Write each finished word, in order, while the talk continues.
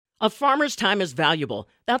A farmer's time is valuable.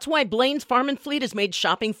 That's why Blaine's Farm and Fleet has made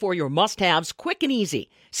shopping for your must-haves quick and easy.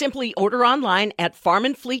 Simply order online at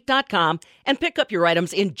farmandfleet.com and pick up your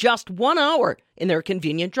items in just 1 hour in their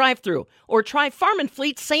convenient drive-thru. Or try Farm and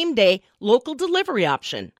Fleet's same-day local delivery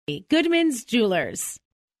option. Goodman's Jewelers.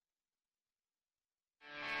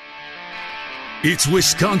 It's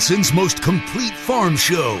Wisconsin's most complete farm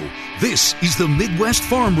show. This is the Midwest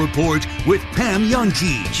Farm Report with Pam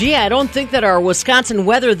Jahnke. Gee, I don't think that our Wisconsin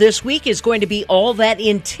weather this week is going to be all that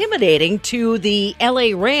intimidating to the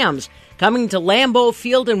LA Rams coming to Lambeau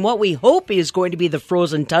Field in what we hope is going to be the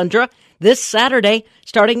frozen tundra this Saturday,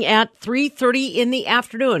 starting at 3:30 in the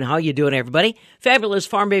afternoon. How you doing, everybody? Fabulous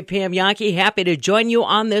Farm Babe Pam Jahnke, happy to join you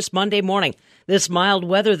on this Monday morning. This mild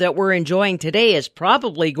weather that we're enjoying today is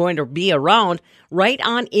probably going to be around right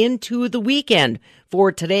on into the weekend.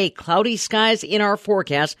 For today, cloudy skies in our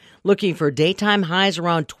forecast, looking for daytime highs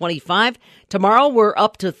around 25. Tomorrow, we're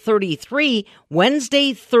up to 33.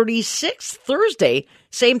 Wednesday, 36. Thursday,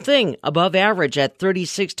 same thing, above average at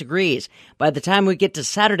 36 degrees. By the time we get to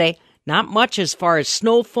Saturday, not much as far as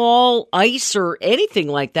snowfall, ice, or anything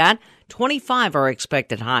like that. 25 are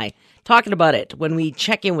expected high. Talking about it when we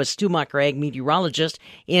check in with Stu Muck, our ag meteorologist,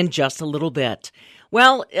 in just a little bit.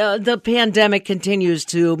 Well, the pandemic continues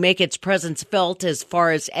to make its presence felt as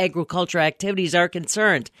far as agriculture activities are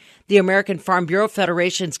concerned. The American Farm Bureau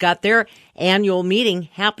Federation's got their annual meeting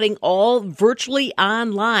happening all virtually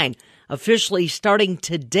online, officially starting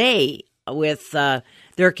today with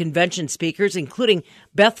their convention speakers, including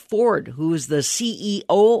Beth Ford, who is the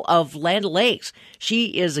CEO of Land O'Lakes. She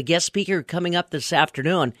is a guest speaker coming up this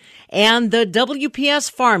afternoon. And the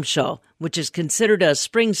WPS Farm Show, which is considered a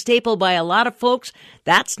spring staple by a lot of folks,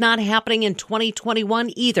 that's not happening in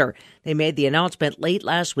 2021 either. They made the announcement late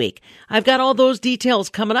last week. I've got all those details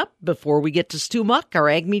coming up before we get to Stu Muck, our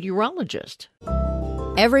ag meteorologist.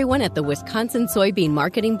 Everyone at the Wisconsin Soybean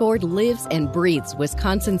Marketing Board lives and breathes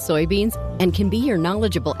Wisconsin soybeans and can be your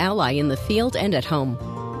knowledgeable ally in the field and at home.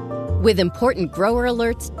 With important grower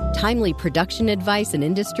alerts, timely production advice and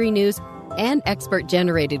industry news, and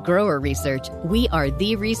expert-generated grower research, we are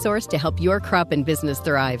the resource to help your crop and business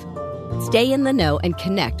thrive. Stay in the know and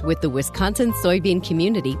connect with the Wisconsin soybean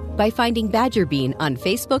community by finding Badger Bean on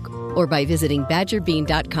Facebook or by visiting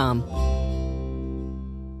badgerbean.com.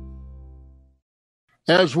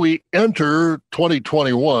 As we enter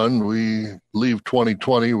 2021, we leave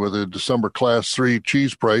 2020 with a December Class 3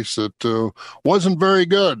 cheese price that wasn't very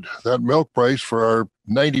good. That milk price for our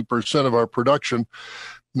 90% of our production,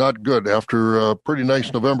 not good. After a pretty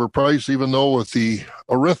nice November price, even though with the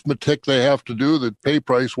arithmetic they have to do, the pay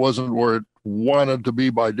price wasn't where it wanted to be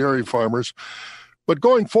by dairy farmers. But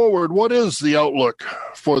going forward, what is the outlook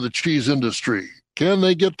for the cheese industry? Can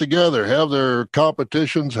they get together, have their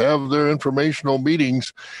competitions, have their informational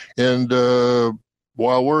meetings? And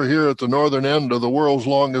while we're here at the northern end of the world's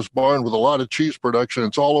longest barn with a lot of cheese production,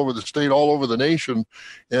 it's all over the state, all over the nation.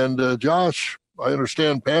 And Josh, I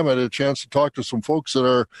understand Pam had a chance to talk to some folks that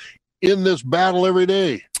are in this battle every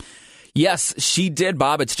day. Yes, she did,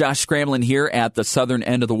 Bob. It's Josh Scramlin here at the southern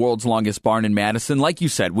end of the world's longest barn in Madison. Like you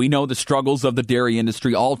said, we know the struggles of the dairy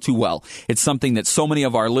industry all too well. It's something that so many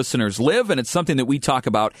of our listeners live, and it's something that we talk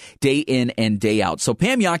about day in and day out. So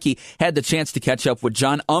Pam Jahnke had the chance to catch up with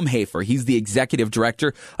John Umhafer. He's the executive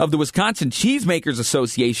director of the Wisconsin Cheesemakers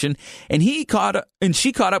Association, and she caught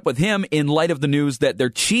up with him in light of the news that their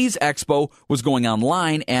Cheese Expo was going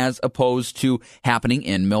online as opposed to happening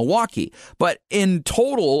in Milwaukee. But in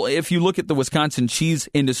total, if you look at the Wisconsin cheese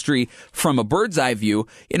industry from a bird's eye view,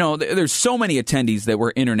 you know, there's so many attendees that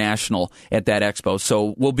were international at that expo.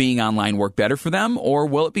 So will being online work better for them, or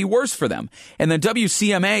will it be worse for them? And then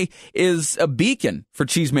WCMA is a beacon for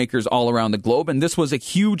cheesemakers all around the globe, and this was a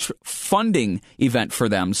huge funding event for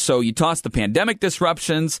them. So you toss the pandemic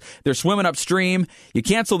disruptions, they're swimming upstream, you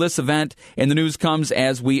cancel this event, and the news comes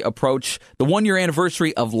as we approach the 1-year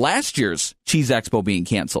anniversary of last year's Cheese Expo being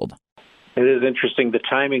canceled. It is interesting, the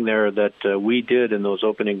timing there that we did in those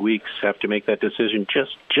opening weeks have to make that decision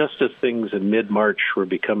just as things in mid-March were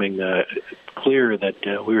becoming clear that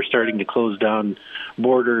we were starting to close down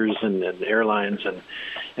borders and airlines.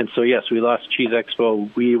 And so, yes, we lost Cheese Expo.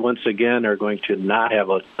 We once again are going to not have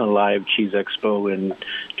a live Cheese Expo in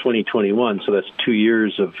 2021. So that's 2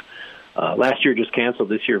 years of last year just canceled,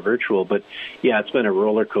 this year virtual. But, yeah, it's been a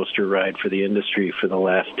roller coaster ride for the industry for the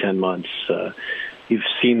last 10 months. You've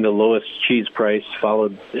seen the lowest cheese price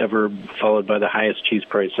followed by the highest cheese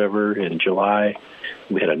price ever in July.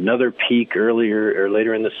 We had another peak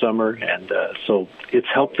later in the summer, and so it's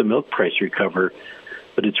helped the milk price recover.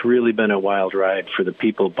 But it's really been a wild ride for the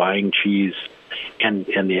people buying cheese, and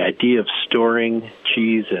the idea of storing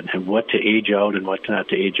cheese and what to age out and what not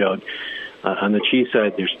to age out. On the cheese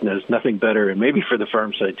side, there's nothing better, and maybe for the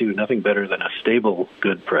farm side too, nothing better than a stable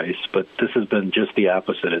good price. But this has been just the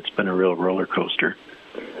opposite. It's been a real roller coaster.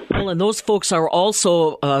 Well, and those folks are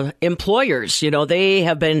also employers. You know, they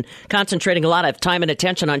have been concentrating a lot of time and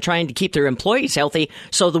attention on trying to keep their employees healthy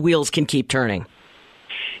so the wheels can keep turning.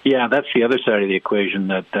 Yeah, that's the other side of the equation.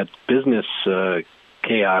 That business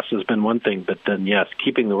chaos has been one thing, but then, yes,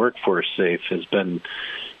 keeping the workforce safe has been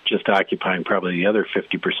just occupying probably the other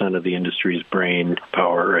 50% of the industry's brain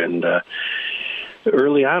power. And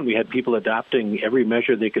early on, we had people adopting every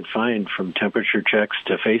measure they could find, from temperature checks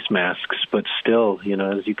to face masks. But still, you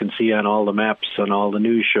know, as you can see on all the maps, on all the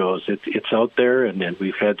news shows, it's out there. And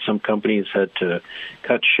we've had some companies had to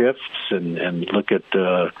cut shifts and look at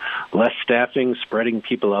less staffing, spreading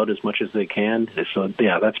people out as much as they can. So,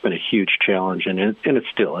 yeah, that's been a huge challenge, and it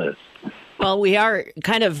still is. Well, we are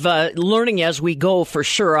kind of learning as we go, for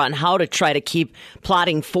sure, on how to try to keep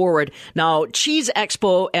plotting forward. Now, Cheese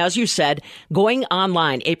Expo, as you said, going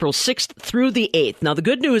online April 6th through the 8th. Now, the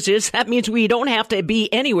good news is that means we don't have to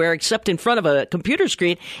be anywhere except in front of a computer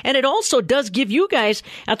screen. And it also does give you guys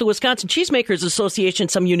at the Wisconsin Cheesemakers Association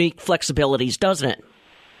some unique flexibilities, doesn't it?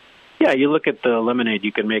 Yeah, you look at the lemonade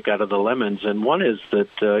you can make out of the lemons, and one is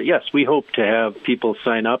that, yes, we hope to have people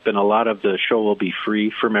sign up, and a lot of the show will be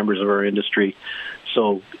free for members of our industry.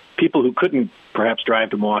 So people who couldn't perhaps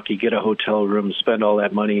drive to Milwaukee, get a hotel room, spend all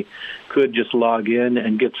that money, could just log in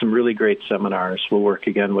and get some really great seminars. We'll work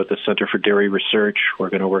again with the Center for Dairy Research. We're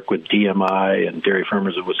going to work with DMI and Dairy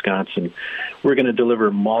Farmers of Wisconsin. We're going to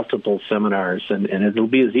deliver multiple seminars, and it'll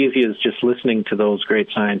be as easy as just listening to those great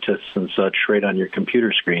scientists and such right on your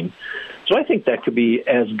computer screen. So I think that could be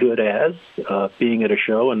as good as being at a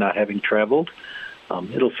show and not having traveled.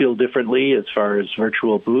 It'll feel differently as far as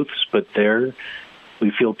virtual booths, but there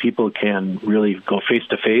we feel people can really go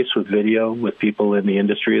face-to-face with video with people in the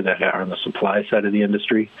industry that are on the supply side of the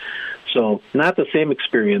industry. So not the same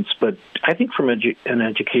experience, but I think from an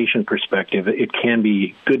education perspective, it can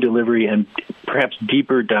be good delivery and perhaps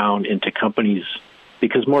deeper down into companies,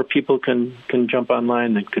 because more people can jump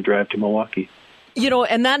online than could drive to Milwaukee. You know,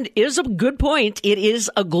 and that is a good point. It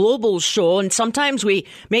is a global show, and sometimes we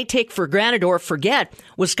may take for granted or forget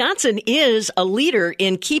Wisconsin is a leader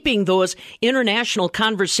in keeping those international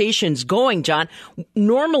conversations going, John.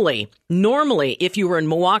 Normally, if you were in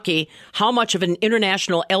Milwaukee, how much of an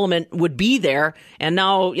international element would be there? And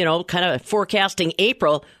now, you know, kind of forecasting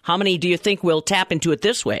April, how many do you think will tap into it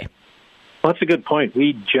this way? Well, that's a good point.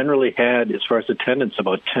 We generally had, as far as attendance,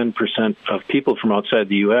 about 10% of people from outside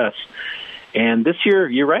the U.S., and this year,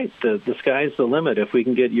 you're right, the sky's the limit. If we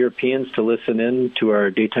can get Europeans to listen in to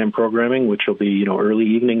our daytime programming, which will be, you know, early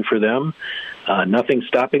evening for them, nothing's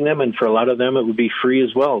stopping them. And for a lot of them, it would be free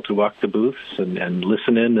as well to walk the booths and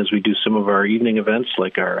listen in as we do some of our evening events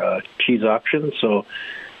like our cheese auction. So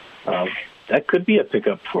that could be a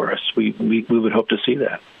pickup for us. We would hope to see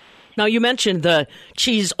that. Now, you mentioned the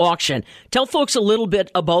cheese auction. Tell folks a little bit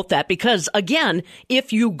about that, because, again,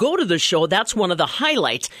 if you go to the show, that's one of the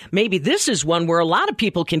highlights. Maybe this is one where a lot of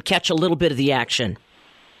people can catch a little bit of the action.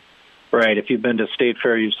 Right. If you've been to State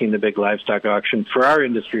Fair, you've seen the big livestock auction. For our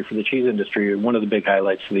industry, for the cheese industry, one of the big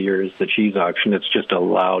highlights of the year is the cheese auction. It's just a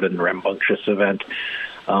loud and rambunctious event.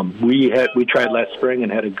 We tried last spring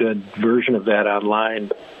and had a good version of that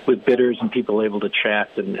online with bidders and people able to chat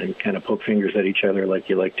and kind of poke fingers at each other like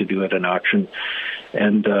you like to do at an auction.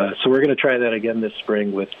 And so we're going to try that again this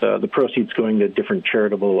spring with the proceeds going to different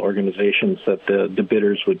charitable organizations that the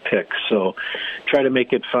bidders would pick. So try to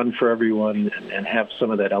make it fun for everyone and have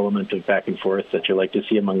some of that element of back and forth that you like to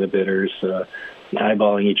see among the bidders,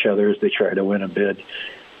 eyeballing each other as they try to win a bid.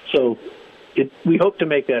 So we hope to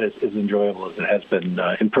make that as enjoyable as it has been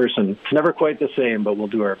in person. It's never quite the same, but we'll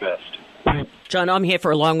do our best. John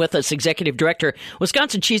Umhafer, along with us, Executive Director,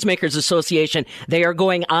 Wisconsin Cheesemakers Association. They are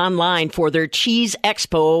going online for their Cheese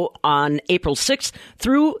Expo on April 6th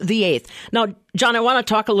through the 8th. Now, John, I want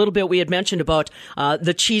to talk a little bit. We had mentioned about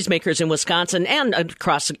the cheesemakers in Wisconsin and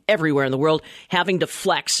across everywhere in the world having to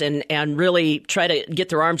flex and really try to get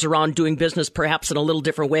their arms around doing business perhaps in a little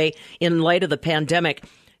different way in light of the pandemic.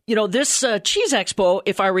 You know, this Cheese Expo,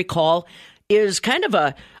 if I recall, is kind of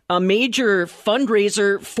a major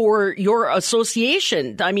fundraiser for your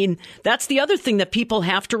association. I mean, that's the other thing that people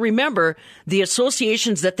have to remember. The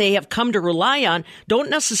associations that they have come to rely on don't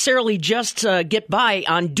necessarily just get by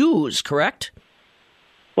on dues, correct?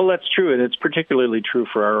 Well, that's true, and it's particularly true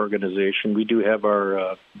for our organization. We do have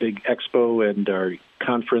our big expo and our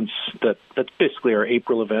conference that's basically our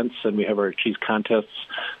April events, and we have our cheese contests.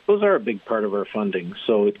 Those are a big part of our funding.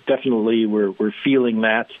 So definitely we're feeling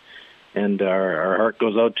that. And our heart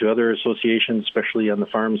goes out to other associations, especially on the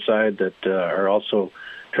farm side, that are also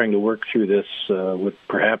trying to work through this with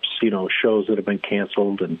perhaps, shows that have been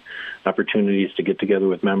canceled and opportunities to get together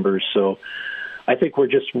with members. So I think we're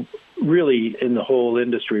just really, in the whole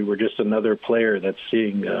industry, we're just another player that's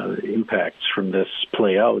seeing impacts from this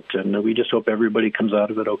play out. And we just hope everybody comes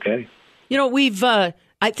out of it okay.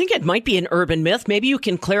 I think it might be an urban myth. Maybe you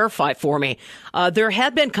can clarify for me. There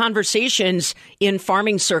have been conversations in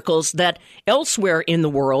farming circles that elsewhere in the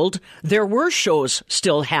world, there were shows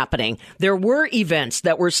still happening. There were events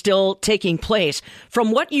that were still taking place.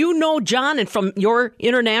 From what you know, John, and from your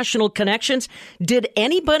international connections, did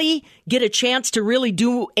anybody get a chance to really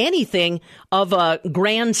do anything of a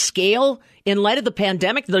grand scale in light of the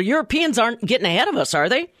pandemic? The Europeans aren't getting ahead of us, are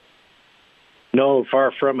they? No,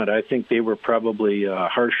 far from it. I think they were probably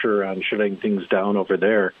harsher on shutting things down over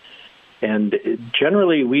there. And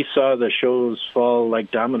generally, we saw the shows fall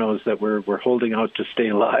like dominoes that were holding out to stay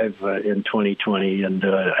alive in 2020. And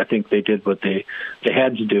I think they did what they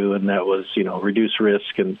had to do, and that was, reduce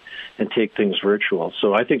risk and take things virtual.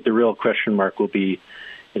 So I think the real question mark will be,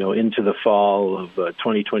 into the fall of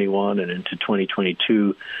 2021 and into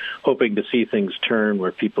 2022, hoping to see things turn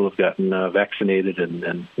where people have gotten vaccinated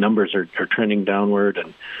and numbers are trending downward.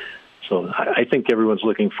 And so I think everyone's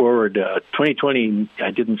looking forward. 2020,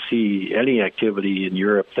 I didn't see any activity in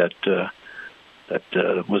Europe that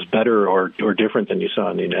was better or different than you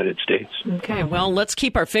saw in the United States. Okay, well, let's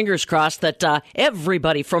keep our fingers crossed that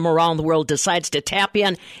everybody from around the world decides to tap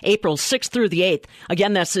in April 6th through the 8th.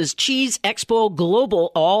 Again, this is Cheese Expo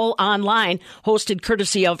Global, all online, hosted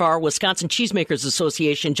courtesy of our Wisconsin Cheesemakers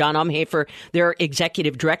Association, John Umhafer, their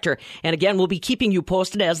executive director. And again, we'll be keeping you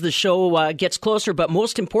posted as the show gets closer, but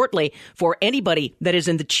most importantly, for anybody that is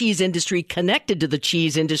in the cheese industry, connected to the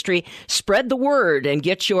cheese industry, spread the word and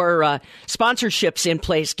get your sponsorship in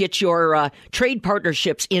place. Get your trade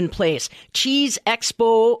partnerships in place.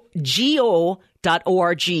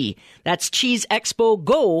 CheeseExpoGO.org. That's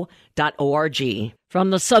CheeseExpoGo.org. From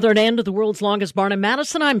the southern end of the world's longest barn in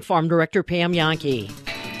Madison, I'm Farm Director Pam Yankee.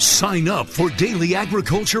 Sign up for daily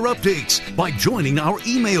agriculture updates by joining our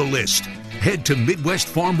email list. Head to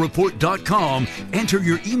MidwestFarmReport.com, enter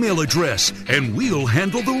your email address, and we'll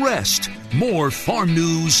handle the rest. More farm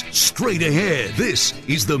news straight ahead. This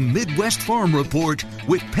is the Midwest Farm Report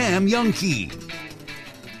with Pam Yankee.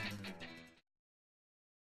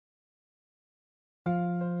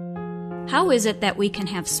 How is it that we can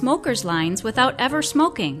have smoker's lines without ever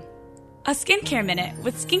smoking? A skincare minute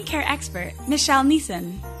with skincare expert Michelle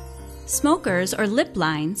Neeson. Smokers or lip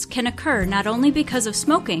lines can occur not only because of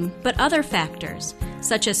smoking, but other factors,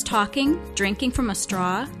 such as talking, drinking from a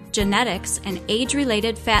straw, genetics, and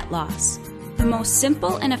age-related fat loss. The most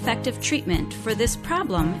simple and effective treatment for this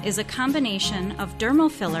problem is a combination of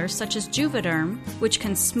dermal fillers such as Juvederm, which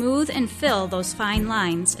can smooth and fill those fine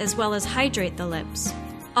lines as well as hydrate the lips.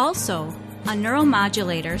 Also, a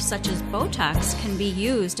neuromodulator such as Botox can be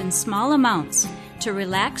used in small amounts to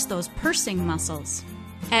relax those pursing muscles.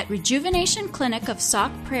 At Rejuvenation Clinic of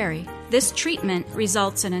Sauk Prairie, this treatment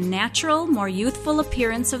results in a natural, more youthful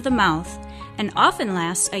appearance of the mouth and often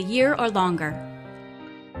lasts a year or longer.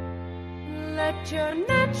 Let your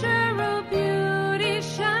natural beauty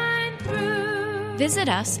shine through. Visit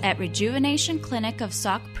us at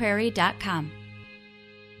rejuvenationclinicofsaukprairie.com.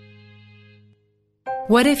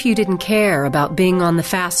 What if you didn't care about being on the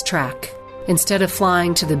fast track? Instead of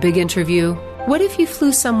flying to the big interview, what if you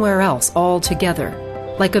flew somewhere else altogether?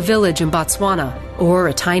 Like a village in Botswana or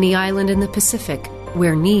a tiny island in the Pacific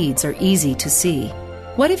where needs are easy to see.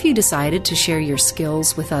 What if you decided to share your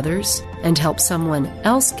skills with others and help someone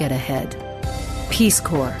else get ahead? Peace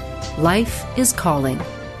Corps. Life is calling.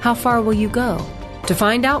 How far will you go? To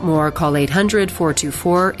find out more, call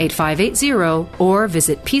 800-424-8580 or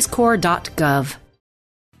visit peacecorps.gov.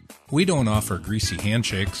 We don't offer greasy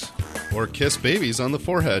handshakes or kiss babies on the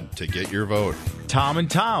forehead to get your vote. Tom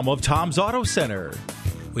and Tom of Tom's Auto Center.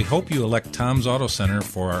 We hope you elect Tom's Auto Center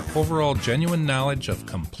for our overall genuine knowledge of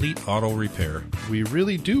complete auto repair. We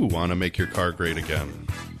really do want to make your car great again.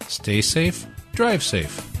 Stay safe, drive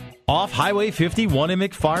safe. Off Highway 51 in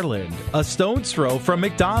McFarland, a stone's throw from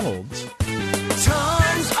McDonald's.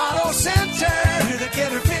 Tom's Auto Center, here to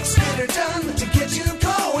get her fixed, get her done, to get you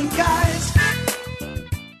going, guys.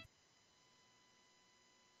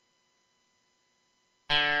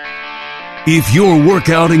 If your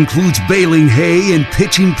workout includes baling hay and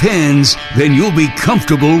pitching pens, then you'll be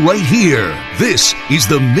comfortable right here. This is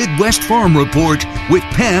the Midwest Farm Report with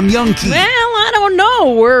Pam Yankee. Well, I don't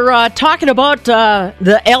know. We're talking about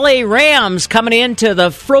the LA Rams coming into the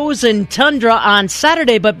frozen tundra on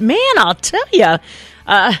Saturday, but man, I'll tell you,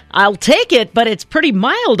 I'll take it, but it's pretty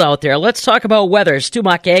mild out there. Let's talk about weather. Stu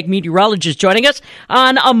Mock, ag meteorologist, joining us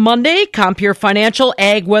on a Monday, Compeer Financial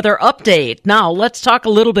Ag Weather Update. Now, let's talk a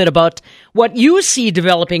little bit about what you see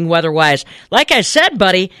developing weather-wise. Like I said,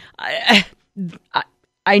 buddy,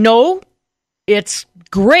 I know it's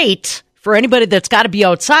great for anybody that's got to be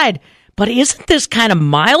outside, but isn't this kind of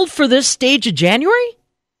mild for this stage of January?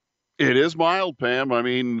 It is mild, Pam. I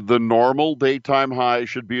mean, the normal daytime high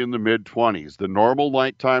should be in the mid-20s. The normal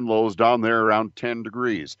nighttime low is down there around 10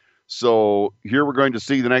 degrees. So here we're going to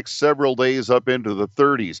see the next several days up into the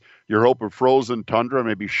 30s. Your hope of frozen tundra,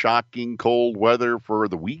 maybe shocking cold weather for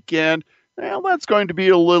the weekend, well, that's going to be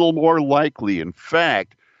a little more likely. In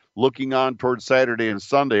fact, looking on towards Saturday and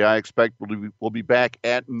Sunday, I expect we'll be back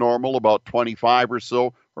at normal, about 25 or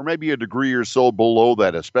so, or maybe a degree or so below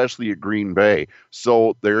that, especially at Green Bay.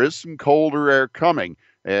 So there is some colder air coming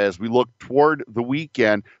as we look toward the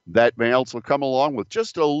weekend. That may also come along with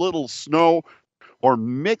just a little snow or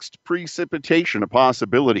mixed precipitation, a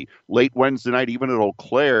possibility. Late Wednesday night, even at Eau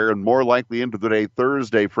Claire, and more likely into the day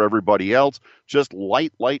Thursday for everybody else. Just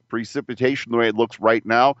light precipitation the way it looks right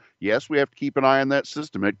now. Yes, we have to keep an eye on that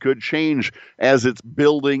system. It could change as it's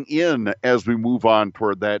building in as we move on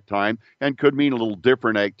toward that time, and could mean a little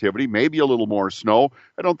different activity, maybe a little more snow.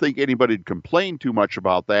 I don't think anybody'd complain too much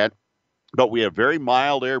about that. But we have very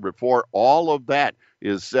mild air before all of that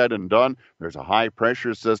is said and done. There's a high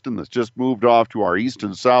pressure system that's just moved off to our east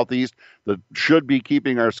and southeast that should be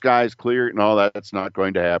keeping our skies clear. No, that's not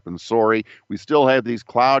going to happen. Sorry. We still have these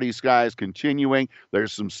cloudy skies continuing.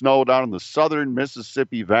 There's some snow down in the southern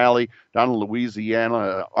Mississippi Valley, down in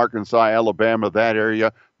Louisiana, Arkansas, Alabama, that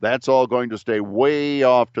area. That's all going to stay way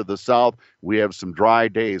off to the south. We have some dry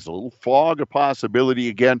days, a little fog, a possibility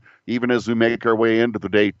again, even as we make our way into the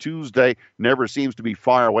day Tuesday. Never seems to be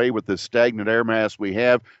far away with this stagnant air mass we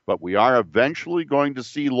have, but we are eventually going to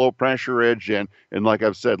see low pressure edge in. And like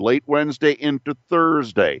I've said, late Wednesday into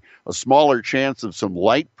Thursday, a smaller chance of some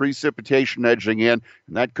light precipitation edging in,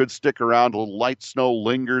 and that could stick around. A little light snow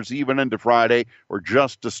lingers even into Friday, or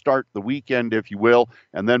just to start the weekend, if you will.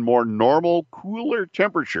 And then more normal, cooler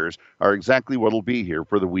temperatures are exactly what will be here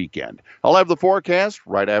for the weekend. I'll have the forecast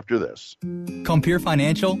right after this. Compeer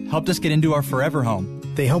Financial helped us get into our forever home.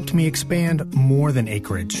 They helped me expand more than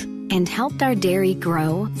acreage. And helped our dairy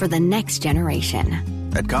grow for the next generation.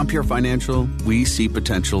 At Compeer Financial, we see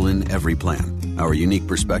potential in every plan. Our unique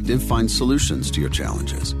perspective finds solutions to your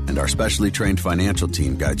challenges, and our specially trained financial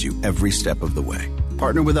team guides you every step of the way.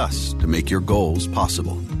 Partner with us to make your goals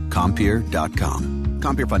possible. Compeer.com.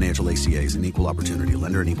 Compeer Financial ACA is an equal opportunity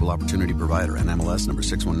lender and equal opportunity provider. NMLS number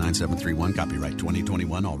 619731. Copyright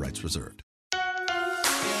 2021. All rights reserved.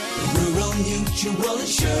 Rural Mutual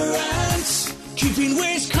Insurance, keeping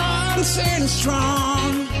Wisconsin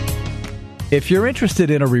strong. If you're interested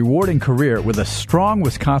in a rewarding career with a strong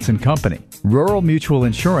Wisconsin company, Rural Mutual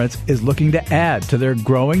Insurance is looking to add to their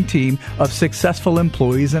growing team of successful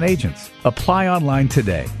employees and agents. Apply online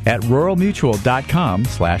today at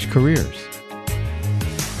ruralmutual.com/careers.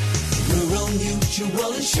 Rural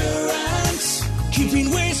Mutual Insurance, keeping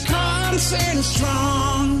Wisconsin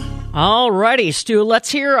strong. All righty, Stu, let's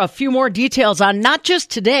hear a few more details on not just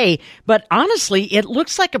today, but honestly, it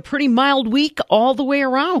looks like a pretty mild week all the way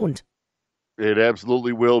around. It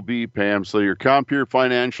absolutely will be, Pam. So your Compeer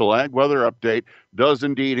Financial Ag Weather Update does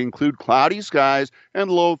indeed include cloudy skies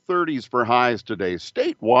and low 30s for highs today.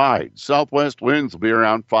 Statewide, southwest winds will be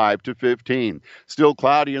around 5 to 15. Still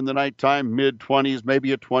cloudy in the nighttime, mid-20s,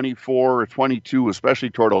 maybe a 24 or 22,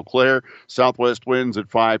 especially toward Eau Claire. Southwest winds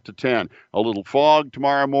at 5 to 10. A little fog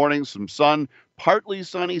tomorrow morning, some sun. Partly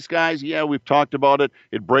sunny skies. Yeah, we've talked about it.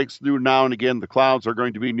 It breaks through now and again. The clouds are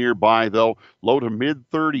going to be nearby, though. Low to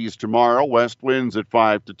mid-30s tomorrow. West winds at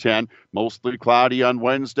 5 to 10. Mostly cloudy on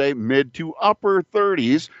Wednesday. Mid to upper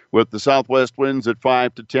 30s with the southwest winds at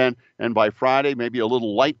 5 to 10. And by Friday, maybe a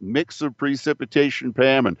little light mix of precipitation,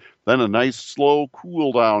 Pam, and then a nice slow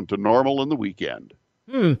cool down to normal in the weekend.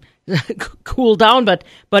 Cool down, but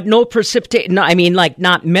no precipitation. No, I mean, like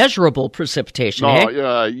not measurable precipitation.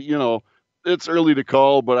 No, you know, it's early to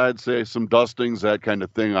call, but I'd say some dustings, that kind of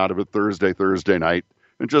thing out of it Thursday night,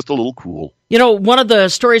 and just a little cool. You know, one of the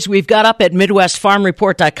stories we've got up at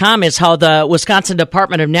MidwestFarmReport.com is how the Wisconsin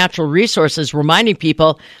Department of Natural Resources reminding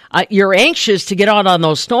people you're anxious to get out on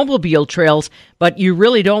those snowmobile trails, but you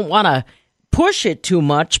really don't want to push it too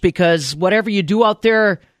much because whatever you do out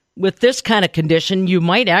there with this kind of condition, you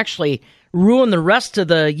might actually ruin the rest of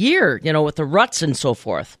the year, you know, with the ruts and so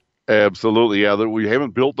forth. Absolutely, yeah. We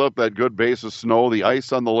haven't built up that good base of snow. The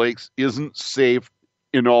ice on the lakes isn't safe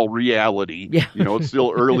in all reality. Yeah. You know, it's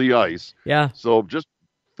still early ice. Yeah. So just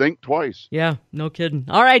think twice. Yeah, no kidding.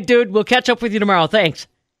 All right, dude. We'll catch up with you tomorrow. Thanks.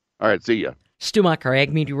 All right, see ya. Stu Muck, our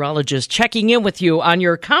ag meteorologist, checking in with you on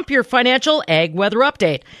your Compeer Financial Ag Weather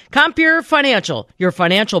Update. Compeer Financial, your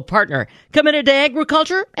financial partner, committed to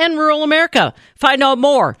agriculture and rural America. Find out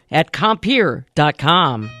more at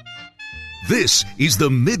Compeer.com. This is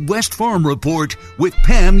the Midwest Farm Report with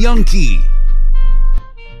Pam Youngkey.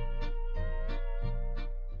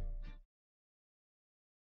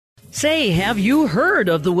 Say, have you heard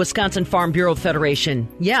of the Wisconsin Farm Bureau Federation?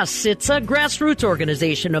 Yes, it's a grassroots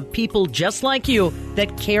organization of people just like you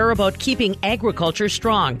that care about keeping agriculture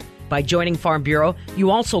strong. By joining Farm Bureau, you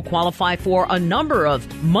also qualify for a number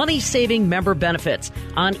of money-saving member benefits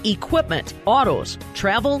on equipment, autos,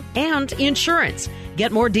 travel, and insurance.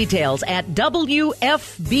 Get more details at WFBF.com.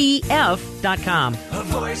 A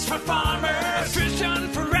voice for farmers, vision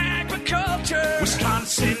for agriculture.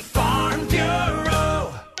 Wisconsin Farm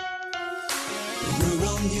Bureau.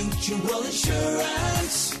 Rural Mutual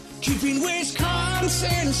Insurance, keeping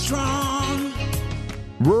Wisconsin strong.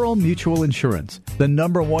 Rural Mutual Insurance, the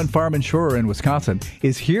 #1 farm insurer in Wisconsin,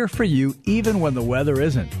 is here for you even when the weather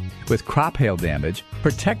isn't. With crop hail damage,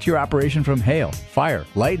 protect your operation from hail, fire,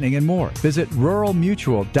 lightning, and more. Visit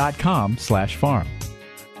ruralmutual.com/farm.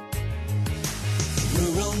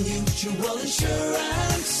 Rural Mutual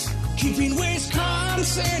Insurance, keeping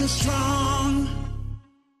Wisconsin strong.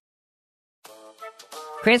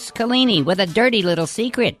 Chris Collini with a dirty little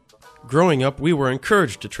secret. Growing up, we were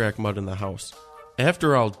encouraged to track mud in the house.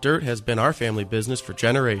 After all, dirt has been our family business for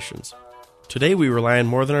generations. Today, we rely on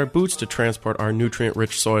more than our boots to transport our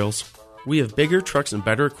nutrient-rich soils. We have bigger trucks and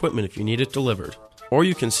better equipment if you need it delivered. Or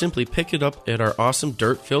you can simply pick it up at our awesome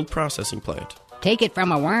dirt-filled processing plant. Take it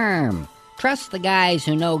from a worm. Trust the guys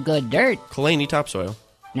who know good dirt. Kalani Topsoil.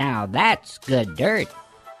 Now that's good dirt.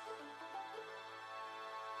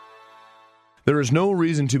 There is no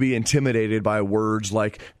reason to be intimidated by words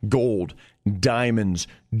like gold, diamonds,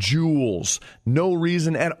 jewels. No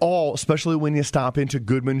reason at all, especially when you stop into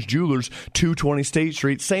Goodman's Jewelers, 220 State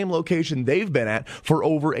Street, same location they've been at for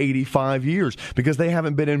over 85 years, because they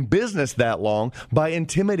haven't been in business that long by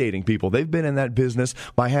intimidating people. They've been in that business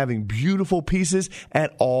by having beautiful pieces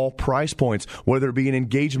at all price points, whether it be an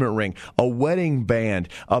engagement ring, a wedding band,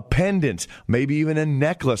 a pendant, maybe even a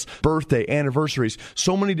necklace, birthday, anniversaries,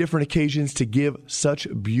 so many different occasions to give such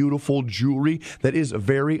beautiful jewelry that is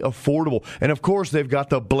very affordable. And of course, they've got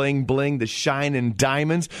the bling bling, the shine and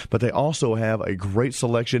diamonds, but they also have a great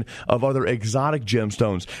selection of other exotic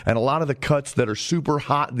gemstones and a lot of the cuts that are super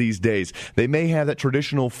hot these days. They may have that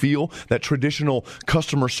traditional feel, that traditional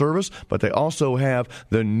customer service, but they also have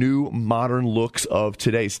the new modern looks of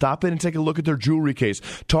today. Stop in and take a look at their jewelry case.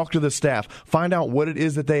 Talk to the staff. Find out what it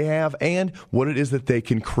is that they have and what it is that they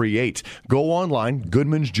can create. Go online,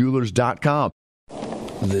 goodmansjewelers.com.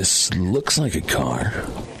 This looks like a car.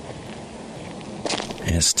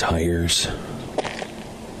 It has tires,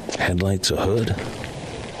 headlights, a hood,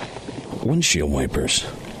 windshield wipers.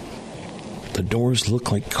 The doors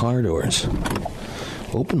look like car doors.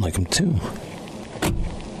 Open like them, too.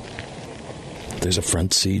 There's a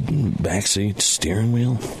front seat, back seat, steering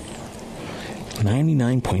wheel.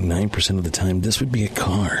 99.9% of the time, this would be a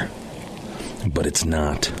car. But it's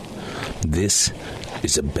not. This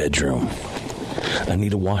is a bedroom.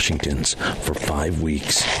 Anita Washington's for 5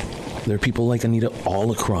 weeks. There are people like Anita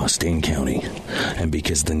all across Dane County. And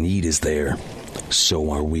because the need is there, so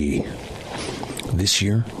are we. This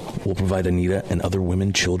year, we'll provide Anita and other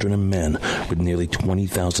women, children, and men with nearly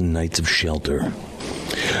 20,000 nights of shelter.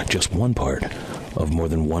 Just one part of more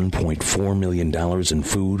than $1.4 million in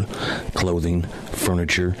food, clothing,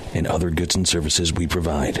 furniture, and other goods and services we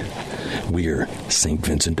provide. We're St.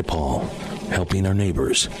 Vincent de Paul, helping our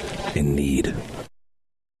neighbors in need.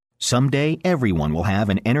 Someday, everyone will have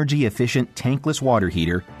an energy-efficient tankless water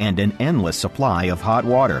heater and an endless supply of hot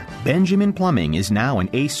water. Benjamin Plumbing is now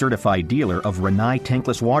an ACE-certified dealer of Rinnai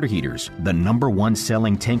tankless water heaters, the #1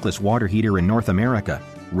 selling tankless water heater in North America.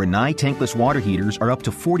 Rinnai tankless water heaters are up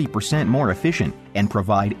to 40% more efficient and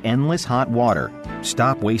provide endless hot water.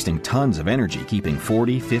 Stop wasting tons of energy keeping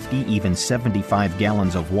 40, 50, even 75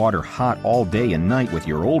 gallons of water hot all day and night with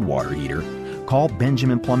your old water heater. Call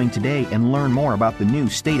Benjamin Plumbing today and learn more about the new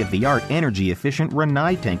state-of-the-art energy-efficient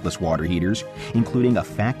Rinnai tankless water heaters, including a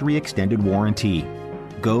factory-extended warranty.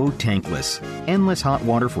 Go tankless. Endless hot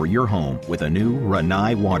water for your home with a new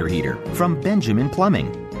Rinnai water heater from Benjamin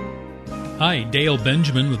Plumbing. Hi, Dale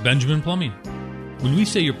Benjamin with Benjamin Plumbing. When we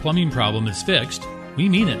say your plumbing problem is fixed, we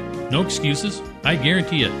mean it. No excuses. I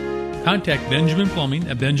guarantee it. Contact Benjamin Plumbing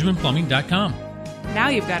at benjaminplumbing.com. Now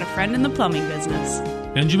you've got a friend in the plumbing business.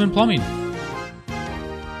 Benjamin Plumbing.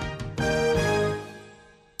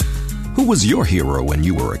 Who was your hero when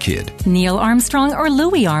you were a kid? Neil Armstrong or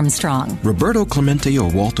Louis Armstrong? Roberto Clemente or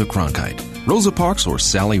Walter Cronkite? Rosa Parks or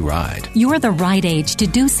Sally Ride? You're the right age to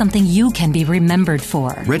do something you can be remembered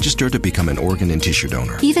for. Register to become an organ and tissue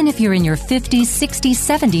donor. Even if you're in your 50s, 60s,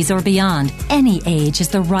 70s, or beyond, any age is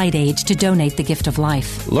the right age to donate the gift of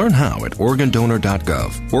life. Learn how at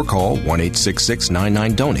organdonor.gov or call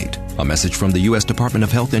 1-866-99-DONATE. A message from the U.S. Department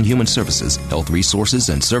of Health and Human Services, Health Resources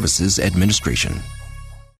and Services Administration.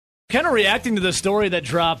 Kind of reacting to the story that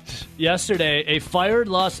dropped yesterday, a fired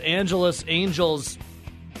Los Angeles Angels...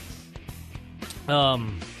 what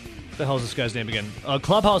the hell is this guy's name again? A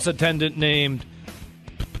clubhouse attendant named...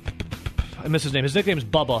 I missed his name. His nickname is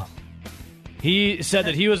Bubba. He said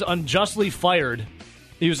that he was unjustly fired.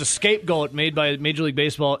 He was a scapegoat made by Major League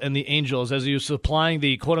Baseball and the Angels as he was supplying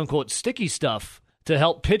the quote-unquote sticky stuff to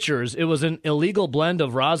help pitchers. It was an illegal blend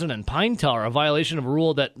of rosin and pine tar, a violation of a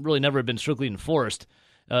rule that really never had been strictly enforced.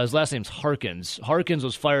 His last name's Harkins. Harkins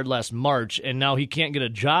was fired last March, and now he can't get a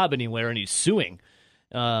job anywhere, and he's suing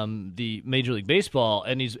the Major League Baseball,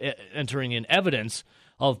 and he's entering in evidence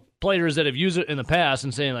of players that have used it in the past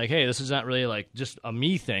and saying, like, hey, this is not really like just a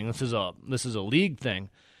me thing. This is a league thing.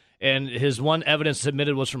 And his one evidence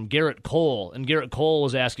submitted was from Garrett Cole, and Garrett Cole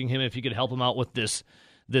was asking him if he could help him out with this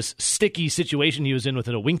sticky situation he was in with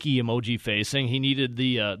a winky emoji face, saying he needed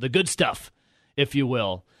the good stuff, if you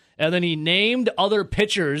will. And then he named other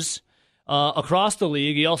pitchers across the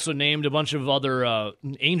league. He also named a bunch of other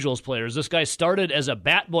Angels players. This guy started as a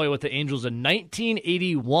bat boy with the Angels in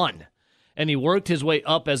 1981, and he worked his way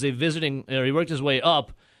up as a visiting. He worked his way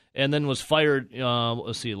up, and then was fired.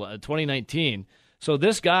 2019. So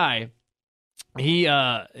this guy,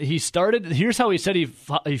 he started. Here's how he said he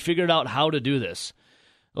figured out how to do this.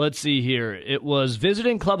 Let's see here. It was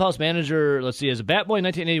visiting clubhouse manager, let's see, as a bat boy in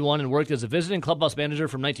 1981 and worked as a visiting clubhouse manager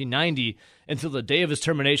from 1990 until the day of his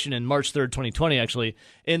termination in March 3rd, 2020, actually.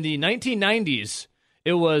 In the 1990s,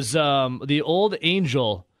 it was the old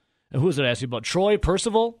Angel, who was it asking about? Troy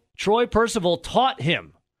Percival? Troy Percival taught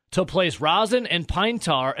him to place rosin and pine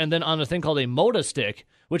tar and then on a thing called a Moda stick,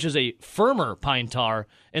 which is a firmer pine tar,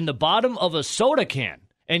 in the bottom of a soda can.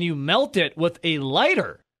 And you melt it with a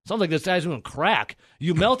lighter. Sounds like this guy's doing crack.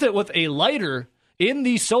 You melt it with a lighter in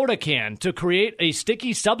the soda can to create a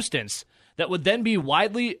sticky substance that would then be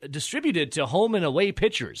widely distributed to home and away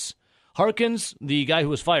pitchers. Harkins, the guy who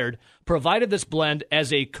was fired, provided this blend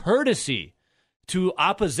as a courtesy to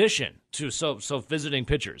opposition, to visiting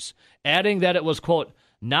pitchers, adding that it was, quote,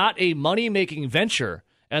 not a money-making venture,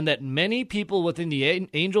 and that many people within the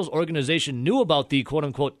Angels organization knew about the,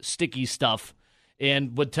 quote-unquote, sticky stuff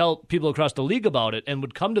and would tell people across the league about it and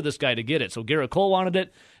would come to this guy to get it. So Garrett Cole wanted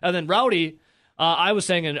it. And then Rowdy, I was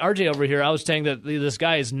saying, and RJ over here, I was saying that this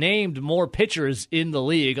guy has named more pitchers in the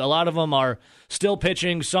league. A lot of them are still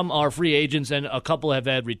pitching. Some are free agents, and a couple have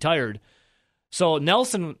had retired. So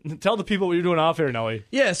Nelson, tell the people what you're doing off here, Nelly.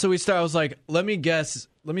 Yeah, so I was like, let me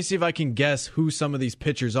see if I can guess who some of these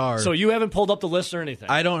pitchers are. So you haven't pulled up the list or anything?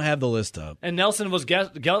 I don't have the list up. And Nelson was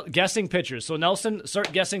guessing pitchers. So Nelson,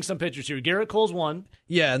 start guessing some pitchers here. Garrett Cole's one.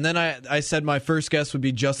 Yeah, and then I said my first guess would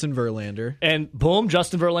be Justin Verlander. And boom,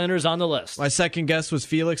 Justin Verlander is on the list. My second guess was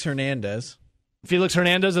Felix Hernandez. Felix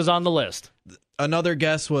Hernandez is on the list. Another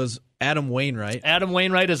guess was Adam Wainwright. Adam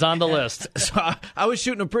Wainwright is on the list. So I was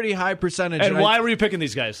shooting a pretty high percentage. And why were you picking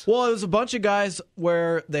these guys? Well, it was a bunch of guys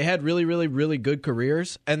where they had really, really, really good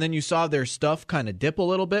careers, and then you saw their stuff kind of dip a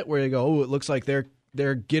little bit, where you go, oh, it looks like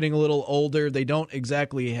they're getting a little older. They don't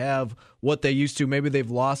exactly have what they used to. Maybe they've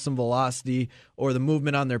lost some velocity, or the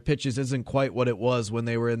movement on their pitches isn't quite what it was when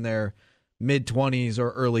they were in their mid-20s or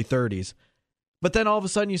early 30s. But then all of a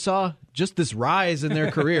sudden you saw just this rise in their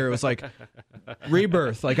career. It was like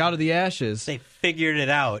rebirth, like out of the ashes. They figured it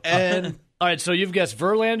out. And all right, so you've guessed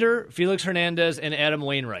Verlander, Felix Hernandez, and Adam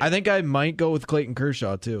Wainwright. I think I might go with Clayton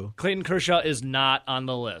Kershaw, too. Clayton Kershaw is not on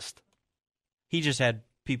the list. He just had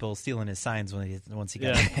people stealing his signs once he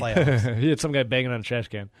got in the playoffs. He had some guy banging on a trash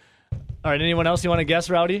can. All right, anyone else you want to guess,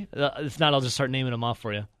 Rowdy? If not, I'll just start naming them off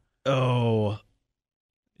for you. Oh.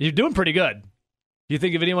 You're doing pretty good. You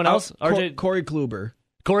think of anyone else? RJ? Corey Kluber.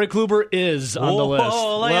 Corey Kluber is on the list.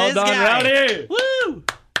 Well done, Rowdy. Woo!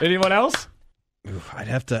 Anyone else? I'd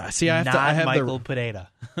have to see. I have Michael Pineda.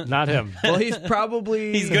 Not him. Well, he's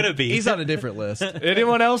probably he's gonna be. He's on a different list.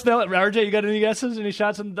 Anyone else? Now, RJ, you got any guesses? Any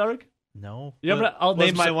shots in the dark? No. I'll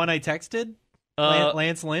name my one I texted.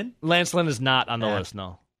 Lance Lynn. Lance Lynn is not on the list.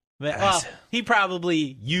 No. Well, he probably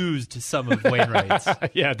used some of Wainwright's.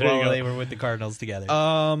 Yeah, there you go. They were with the Cardinals together.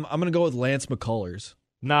 I'm gonna go with Lance McCullers.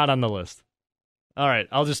 Not on the list. All right,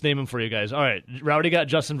 I'll just name them for you guys. All right, Rowdy got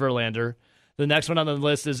Justin Verlander. The next one on the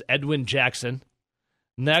list is Edwin Jackson.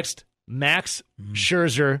 Next, Max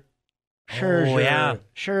Scherzer. Oh, yeah.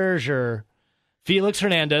 Scherzer. Felix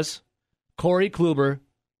Hernandez. Corey Kluber.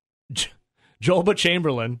 Joba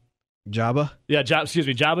Chamberlain. Jabba? Yeah,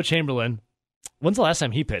 Jabba Chamberlain. When's the last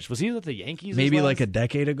time he pitched? Was he with the Yankees? Maybe as well? like a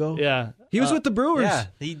decade ago? Yeah. He was with the Brewers. Yeah.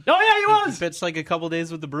 He was. He pitched like a couple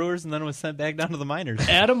days with the Brewers and then was sent back down to the minors.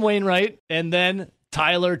 Adam Wainwright and then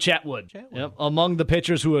Tyler Chatwood. Yep, among the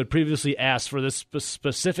pitchers who had previously asked for this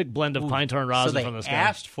specific blend of pine tar and rosin so they from this guy.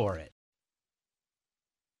 asked for it.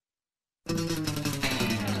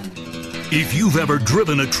 If you've ever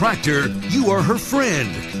driven a tractor, you are her friend.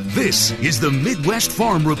 This is the Midwest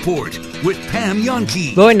Farm Report with Pam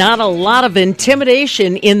Jahnke. Boy, not a lot of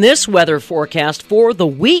intimidation in this weather forecast for the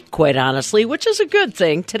week, quite honestly, which is a good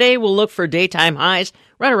thing. Today we'll look for daytime highs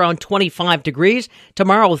right around 25 degrees.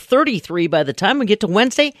 Tomorrow, 33 by the time we get to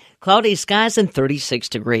Wednesday. Cloudy skies and 36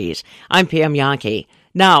 degrees. I'm Pam Jahnke.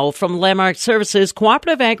 Now, from Landmark Services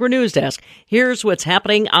Cooperative Agri-News Desk, here's what's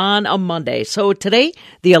happening on a Monday. So today,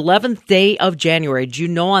 the 11th day of January. Did you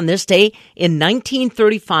know on this day in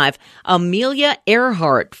 1935, Amelia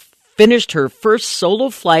Earhart finished her first solo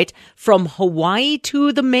flight from Hawaii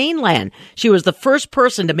to the mainland. She was the first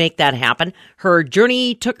person to make that happen. Her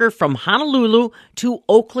journey took her from Honolulu to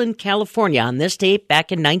Oakland, California on this day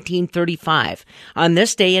back in 1935. On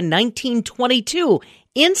this day in 1922,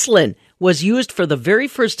 insulin was used for the very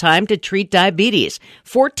first time to treat diabetes.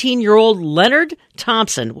 14-year-old Leonard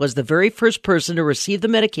Thompson was the very first person to receive the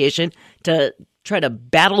medication to try to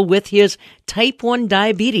battle with his type 1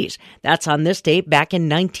 diabetes. That's on this date back in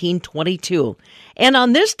 1922. And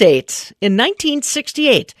on this date, in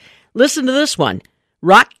 1968, listen to this one.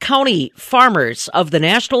 Rock County farmers of the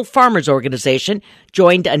National Farmers Organization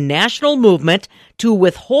joined a national movement to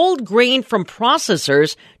withhold grain from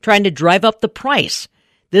processors trying to drive up the price.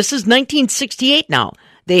 This is 1968 now.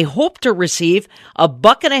 They hope to receive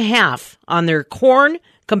 $1.50 on their corn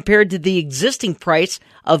compared to the existing price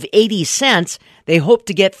of 80 cents. They hope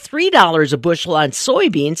to get $3 a bushel on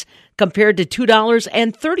soybeans compared to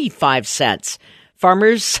 $2.35.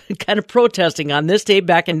 Farmers kind of protesting on this day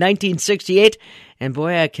back in 1968. And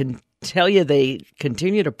boy, I can tell you they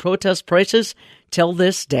continue to protest prices till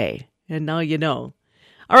this day. And now you know.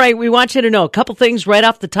 All right, we want you to know a couple things right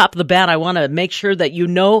off the top of the bat. I want to make sure that you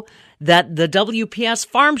know that the WPS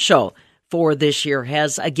Farm Show for this year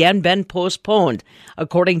has again been postponed.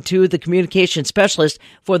 According to the communication specialist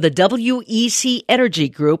for the WEC Energy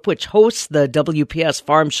Group, which hosts the WPS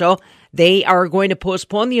Farm Show, they are going to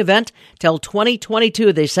postpone the event till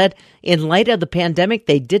 2022. They said in light of the pandemic,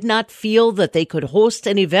 they did not feel that they could host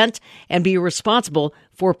an event and be responsible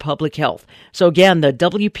for public health. So again, the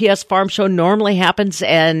WPS Farm Show normally happens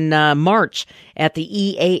in March at the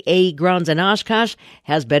EAA grounds in Oshkosh,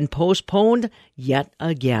 has been postponed yet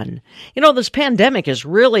again. You know, this pandemic has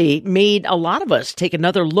really made a lot of us take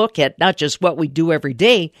another look at not just what we do every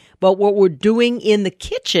day, but what we're doing in the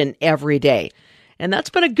kitchen every day. And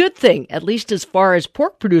that's been a good thing, at least as far as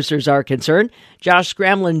pork producers are concerned. Josh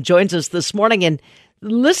Scramlin joins us this morning, and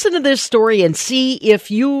listen to this story and see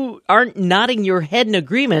if you aren't nodding your head in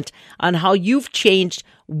agreement on how you've changed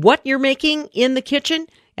what you're making in the kitchen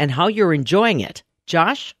and how you're enjoying it.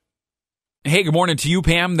 Josh? Hey, good morning to you,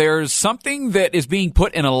 Pam. There's something that is being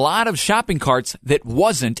put in a lot of shopping carts that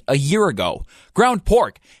wasn't a year ago. Ground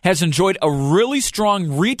pork has enjoyed a really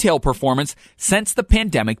strong retail performance since the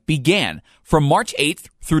pandemic began. From March 8th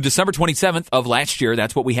through December 27th of last year,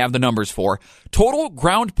 that's what we have the numbers for, total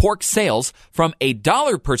ground pork sales from a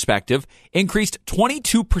dollar perspective increased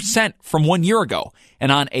 22% from 1 year ago.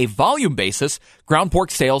 And on a volume basis, ground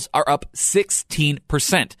pork sales are up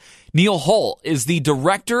 16%. Neil Hull is the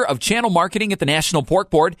director of channel marketing at the National Pork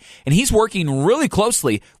Board, and he's working really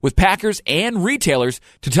closely with packers and retailers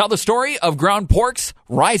to tell the story of ground pork's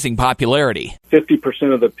rising popularity.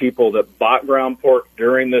 50% of the people that bought ground pork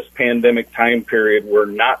during this pandemic time period were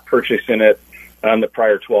not purchasing it in the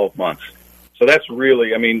prior 12 months. So that's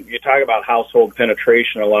really, I mean, you talk about household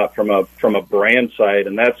penetration a lot from a brand side,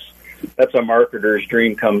 and that's a marketer's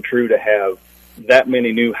dream come true to have that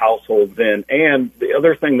many new households in. And the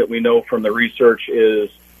other thing that we know from the research is,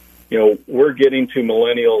 you know, we're getting to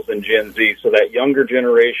millennials and Gen Z, so that younger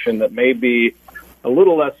generation that may be a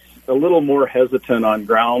little more hesitant on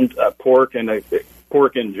ground pork and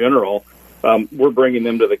pork in general. We're bringing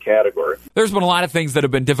them to the category. There's been a lot of things that have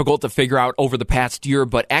been difficult to figure out over the past year,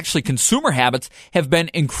 but actually consumer habits have been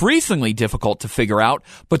increasingly difficult to figure out.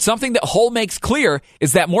 But something that Hull makes clear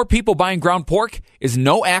is that more people buying ground pork is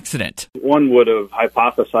no accident. One would have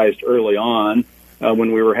hypothesized early on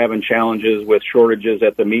when we were having challenges with shortages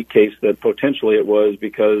at the meat case that potentially it was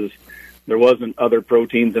because there wasn't other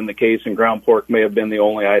proteins in the case, and ground pork may have been the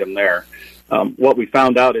only item there. What we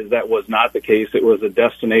found out is that was not the case. It was a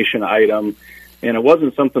destination item, and it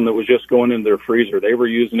wasn't something that was just going into their freezer. They were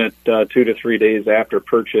using it 2 to 3 days after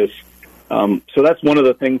purchase. So that's one of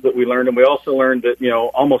the things that we learned. And we also learned that,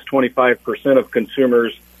 almost 25% of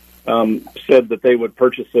consumers said that they would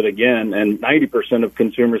purchase it again, and 90% of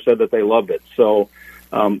consumers said that they loved it. So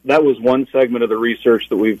that was one segment of the research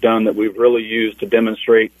that we've done that we've really used to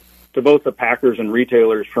demonstrate to both the packers and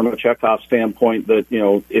retailers from a checkoff standpoint that,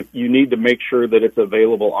 if you need to make sure that it's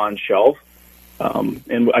available on shelf.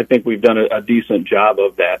 And I think we've done a decent job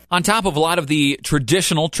of that. On top of a lot of the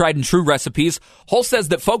traditional tried and true recipes, Hull says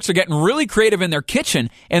that folks are getting really creative in their kitchen,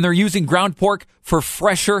 and they're using ground pork for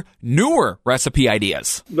fresher, newer recipe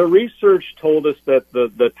ideas. The research told us that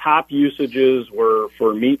the top usages were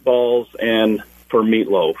for meatballs and for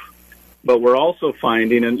meatloaf. But we're also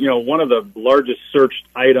finding, and one of the largest searched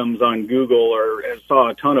items on Google or saw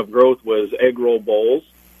a ton of growth was egg roll bowls,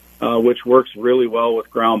 which works really well with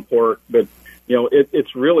ground pork. But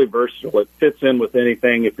it's really versatile. It fits in with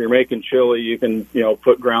anything. If you're making chili, you can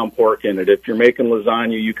put ground pork in it. If you're making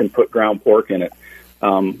lasagna, you can put ground pork in it.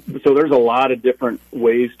 So there's a lot of different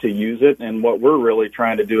ways to use it, and what we're really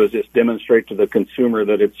trying to do is just demonstrate to the consumer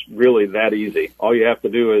that it's really that easy. All you have to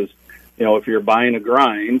do is, if you're buying a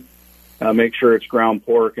grind, make sure it's ground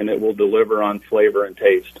pork, and it will deliver on flavor and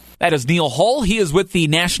taste. That is Neil Hull. He is with the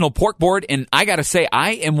National Pork Board, and I got to say,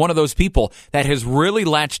 I am one of those people that has really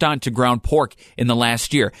latched on to ground pork in the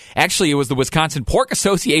last year. Actually, it was the Wisconsin Pork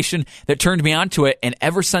Association that turned me on to it, and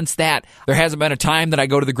ever since that, there hasn't been a time that I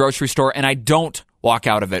go to the grocery store and I don't walk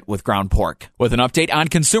out of it with ground pork. With an update on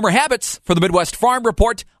consumer habits for the Midwest Farm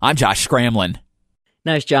Report, I'm Josh Scramlin.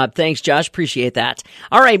 Nice job. Thanks, Josh. Appreciate that.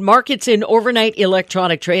 All right, markets in overnight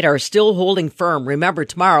electronic trade are still holding firm. Remember,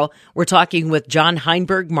 tomorrow we're talking with John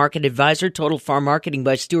Heinberg, market advisor, Total Farm Marketing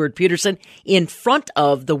by Stuart Peterson, in front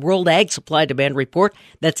of the World Ag Supply Demand Report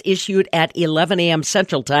that's issued at 11 a.m.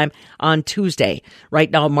 Central Time on Tuesday. Right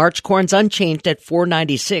now, March corn's unchanged at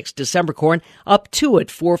 $4.96. December corn up 2 at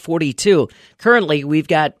 $4.42. Currently, we've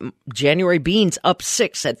got January beans up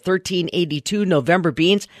 6 at $13.82. November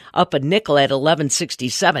beans up a nickel at $11.67.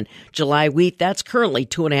 July wheat, that's currently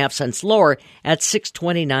 2.5 cents lower at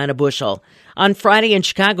 $6.29 a bushel. On Friday in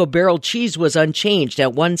Chicago, barrel cheese was unchanged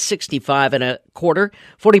at $1.65 and a quarter.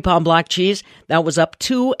 40-pound block cheese, that was up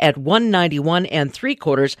 2 at $1.91 and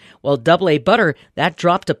 3/4, while Double A butter, that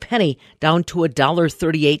dropped a penny down to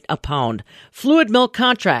 $1.38 a pound. Fluid milk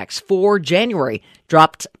contracts for January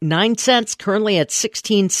dropped 9 cents, currently at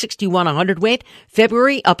 $16.61 a hundredweight.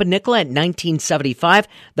 February up a nickel at $19.75.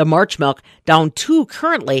 The March milk down 2,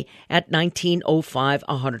 currently at $19.05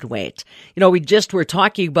 a hundredweight. We just were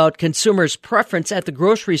talking about consumers' preference at the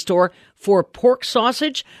grocery store for pork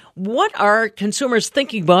sausage. What are consumers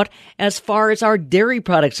thinking about as far as our dairy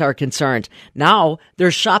products are concerned? Now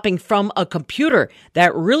they're shopping from a computer.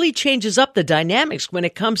 That really changes up the dynamics when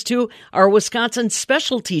it comes to our Wisconsin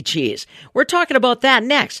specialty cheese. We're talking about that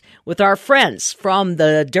next with our friends from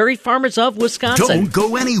the Dairy Farmers of Wisconsin. Don't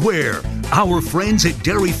go anywhere. Our friends at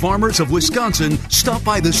Dairy Farmers of Wisconsin stop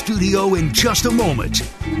by the studio in just a moment,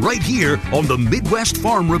 right here on the Midwest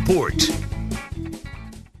Farm Report.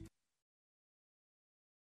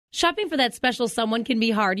 Shopping for that special someone can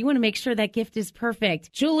be hard. You want to make sure that gift is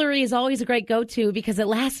perfect. Jewelry is always a great go-to because it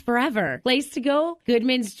lasts forever. Place to go?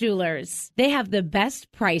 Goodman's Jewelers. They have the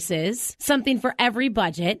best prices, something for every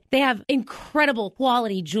budget. They have incredible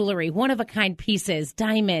quality jewelry, one-of-a-kind pieces,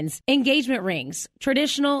 diamonds, engagement rings,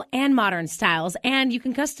 traditional and modern styles, and you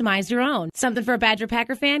can customize your own. Something for a Badger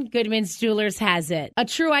Packer fan? Goodman's Jewelers has it. A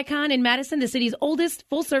true icon in Madison, the city's oldest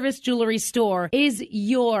full-service jewelry store, is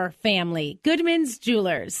your family. Goodman's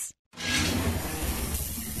Jewelers.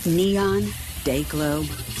 Neon, day glow,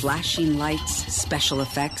 flashing lights, special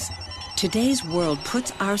effects. Today's world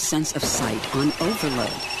puts our sense of sight on overload.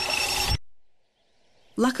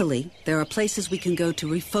 Luckily, there are places we can go to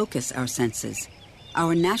refocus our senses.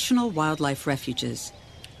 Our national wildlife refuges.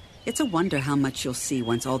 It's a wonder how much you'll see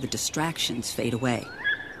once all the distractions fade away.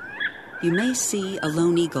 You may see a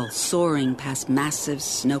lone eagle soaring past massive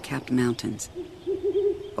snow-capped mountains,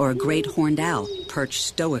 or a great horned owl perched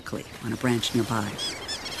stoically on a branch nearby.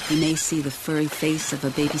 You may see the furry face of a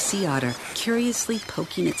baby sea otter curiously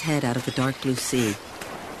poking its head out of the dark blue sea,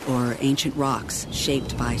 or ancient rocks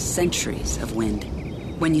shaped by centuries of wind.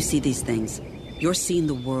 When you see these things, you're seeing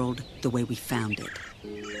the world the way we found it.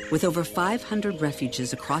 With over 500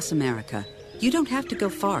 refuges across America, you don't have to go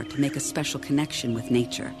far to make a special connection with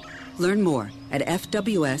nature. Learn more at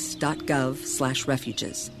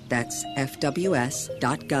fws.gov/refuges. That's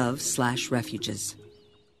fws.gov/refuges.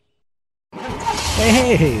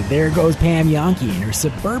 Hey, there goes Pam Yankee in her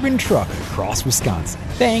suburban truck across Wisconsin.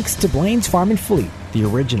 Thanks to Blaine's Farm and Fleet, the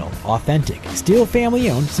original, authentic, still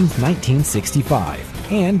family-owned since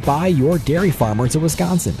 1965. And by your dairy farmers of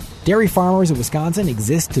Wisconsin. Dairy Farmers of Wisconsin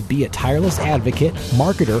exists to be a tireless advocate,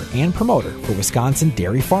 marketer, and promoter for Wisconsin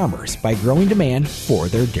dairy farmers by growing demand for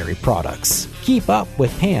their dairy products. Keep up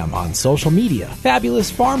with Pam on social media,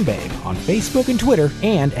 Fabulous Farm Babe on Facebook and Twitter,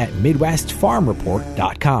 and at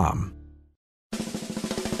MidwestFarmReport.com.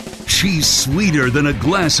 She's sweeter than a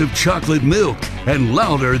glass of chocolate milk and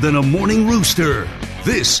louder than a morning rooster.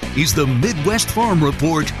 This is the Midwest Farm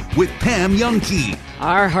Report with Pam Yankee.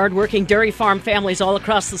 Our hardworking dairy farm families all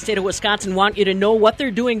across the state of Wisconsin want you to know what they're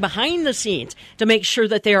doing behind the scenes to make sure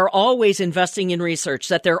that they are always investing in research,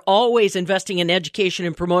 that they're always investing in education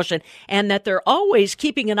and promotion, and that they're always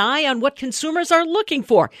keeping an eye on what consumers are looking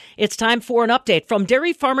for. It's time for an update from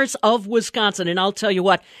Dairy Farmers of Wisconsin. And I'll tell you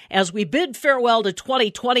what, as we bid farewell to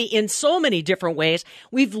 2020 in so many different ways,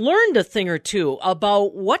 we've learned a thing or two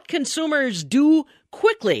about what consumers do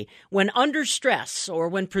quickly when under stress or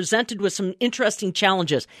when presented with some interesting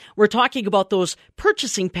challenges. We're talking about those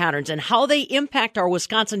purchasing patterns and how they impact our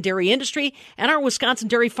Wisconsin dairy industry and our Wisconsin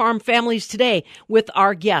dairy farm families today with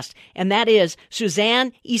our guest, and that is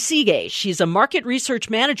Suzanne Isige. She's a market research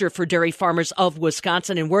manager for Dairy Farmers of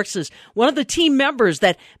Wisconsin and works as one of the team members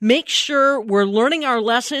that makes sure we're learning our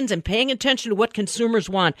lessons and paying attention to what consumers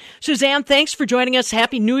want. Suzanne, thanks for joining us.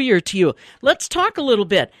 Happy New Year to you. Let's talk a little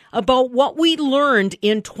bit about what we learned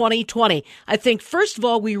in 2020. I think, first of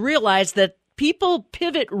all, we realized that people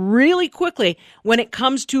pivot really quickly when it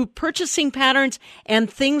comes to purchasing patterns and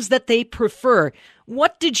things that they prefer.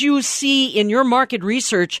 What did you see in your market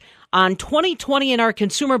research on 2020 and our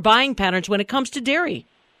consumer buying patterns when it comes to dairy?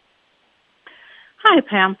 Hi,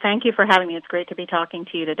 Pam. Thank you for having me. It's great to be talking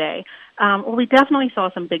to you today. Well, we definitely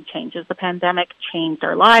saw some big changes. The pandemic changed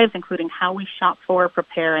our lives, including how we shop for,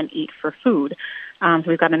 prepare, and eat for food. So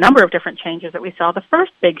we've got a number of different changes that we saw. The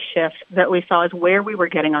first big shift that we saw is where we were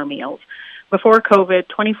getting our meals. Before COVID,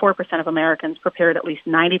 24% of Americans prepared at least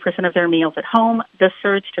 90% of their meals at home. This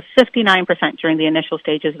surged to 59% during the initial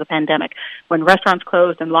stages of the pandemic, when restaurants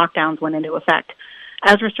closed and lockdowns went into effect.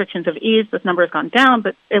 As restrictions have eased, this number has gone down,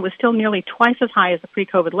 but it was still nearly twice as high as the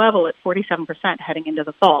pre-COVID level at 47% heading into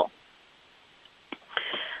the fall.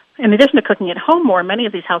 In addition to cooking at home more, many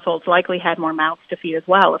of these households likely had more mouths to feed as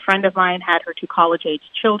well. A friend of mine had her 2 college-age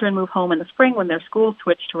children move home in the spring when their schools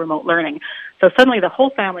switched to remote learning. So suddenly the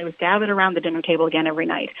whole family was gathered around the dinner table again every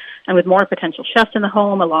night. And with more potential chefs in the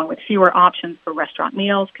home, along with fewer options for restaurant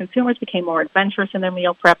meals, consumers became more adventurous in their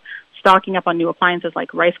meal prep, stocking up on new appliances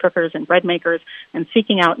like rice cookers and bread makers, and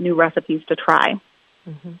seeking out new recipes to try.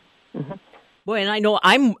 Mm-hmm. Mm-hmm. Boy, and I know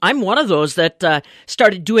I'm one of those that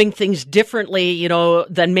started doing things differently,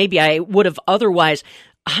 than maybe I would have otherwise.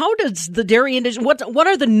 How does the dairy industry? What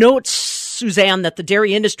are the notes, Suzanne, that the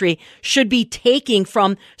dairy industry should be taking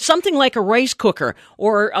from something like a rice cooker,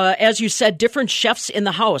 or as you said, different chefs in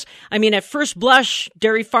the house? I mean, at first blush,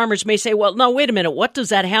 dairy farmers may say, "Well, no, wait a minute, what does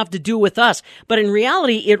that have to do with us?" But in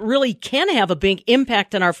reality, it really can have a big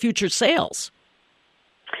impact on our future sales.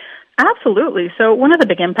 Absolutely. So one of the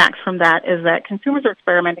big impacts from that is that consumers are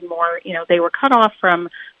experimenting more. They were cut off from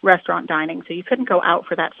restaurant dining, so you couldn't go out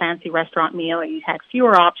for that fancy restaurant meal, and you had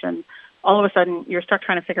fewer options. All of a sudden, you're stuck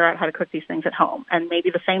trying to figure out how to cook these things at home. And maybe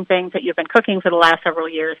the same things that you've been cooking for the last several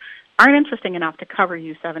years aren't interesting enough to cover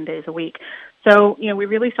you 7 days a week. So, we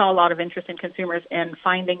really saw a lot of interest in consumers in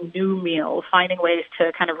finding new meals, finding ways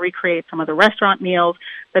to kind of recreate some of the restaurant meals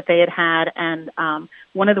that they had. And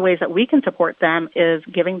one of the ways that we can support them is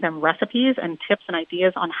giving them recipes and tips and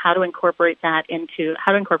ideas on how to incorporate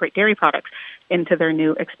dairy products into their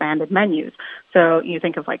new expanded menus. So you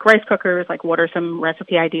think of like rice cookers, like what are some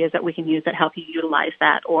recipe ideas that we can use that help you utilize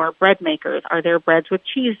that? Or bread makers, are there breads with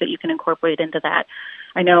cheese that you can incorporate into that?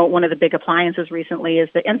 I know one of the big appliances recently is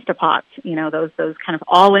the Instapots, those kind of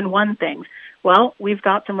all-in-one things. Well, we've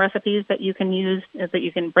got some recipes that you can use, that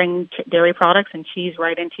you can bring dairy products and cheese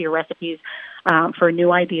right into your recipes for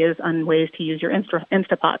new ideas on ways to use your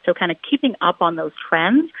Instapot. So kind of keeping up on those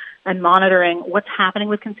trends and monitoring what's happening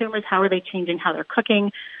with consumers, how are they changing how they're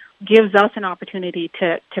cooking, gives us an opportunity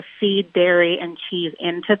to feed dairy and cheese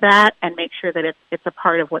into that and make sure that it's a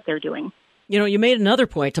part of what they're doing. You made another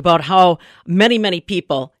point about how many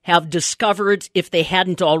people have discovered, if they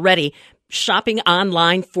hadn't already, shopping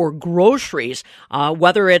online for groceries,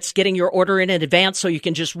 whether it's getting your order in advance so you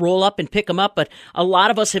can just roll up and pick them up. But a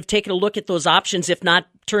lot of us have taken a look at those options, if not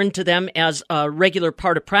turned to them as a regular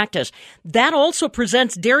part of practice. That also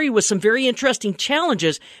presents dairy with some very interesting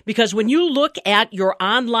challenges, because when you look at your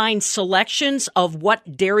online selections of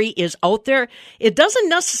what dairy is out there, it doesn't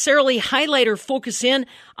necessarily highlight or focus in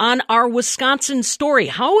on our Wisconsin story.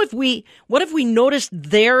 What have we noticed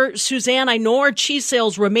there, Suzanne? I know our cheese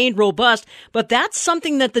sales remained robust, but that's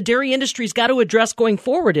something that the dairy industry's got to address going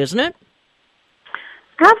forward, isn't it?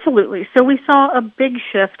 Absolutely. So we saw a big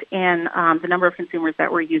shift in the number of consumers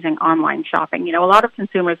that were using online shopping. You know, a lot of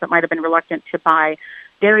consumers that might have been reluctant to buy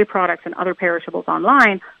dairy products and other perishables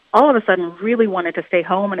online all of a sudden really wanted to stay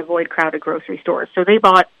home and avoid crowded grocery stores. So they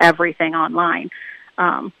bought everything online.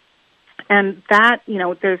 And that, you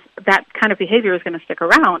know, that kind of behavior is going to stick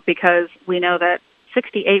around, because we know that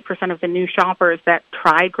 68% of the new shoppers that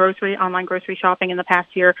tried online grocery shopping in the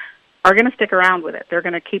past year are going to stick around with it. They're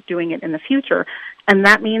going to keep doing it in the future. And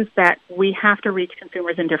that means that we have to reach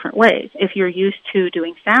consumers in different ways. If you're used to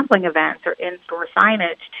doing sampling events or in-store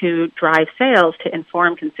signage to drive sales, to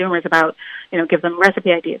inform consumers about, you know, give them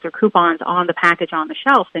recipe ideas or coupons on the package, on the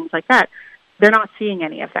shelf, things like that, they're not seeing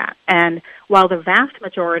any of that. And while the vast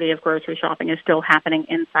majority of grocery shopping is still happening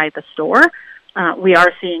inside the store, we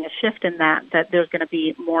are seeing a shift in that there's going to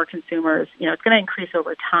be more consumers. You know, it's going to increase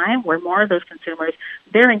over time, where more of those consumers,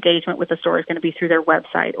 their engagement with the store is going to be through their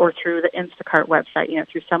website or through the Instacart website, you know,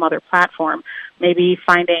 through some other platform, maybe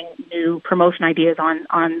finding new promotion ideas on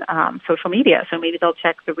social media. So maybe they'll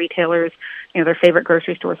check the retailers, you know, their favorite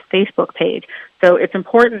grocery store's Facebook page. So it's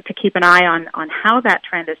important to keep an eye on how that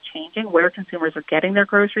trend is changing, where consumers are getting their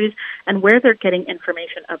groceries, and where they're getting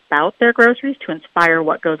information about their groceries to inspire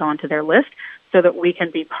what goes onto their list, so that we can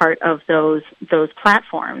be part of those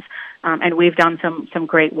platforms. And we've done some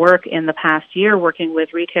great work in the past year working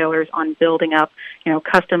with retailers on building up, you know,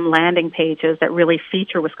 custom landing pages that really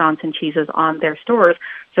feature Wisconsin cheeses on their stores,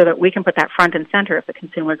 so that we can put that front and center. If the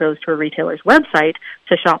consumer goes to a retailer's website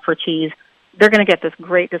to shop for cheese, they're going to get this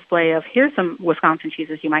great display of, here's some Wisconsin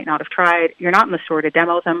cheeses you might not have tried. You're not in the store to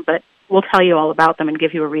demo them, but we'll tell you all about them and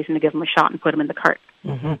give you a reason to give them a shot and put them in the cart.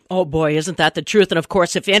 Mm-hmm. Oh, boy, isn't that the truth? And, of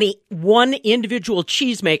course, if any one individual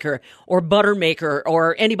cheesemaker or butter maker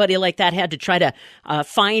or anybody like that had to try to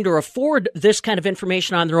find or afford this kind of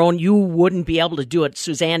information on their own, you wouldn't be able to do it.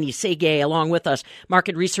 Suzanne Isegay, along with us,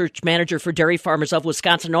 Market Research Manager for Dairy Farmers of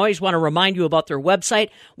Wisconsin. I always want to remind you about their website,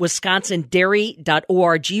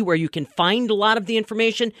 wisconsindairy.org, where you can find a lot of the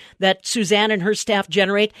information that Suzanne and her staff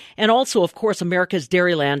generate, and also, of course, America's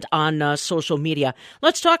Dairyland on social media.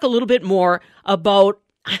 Let's talk a little bit more about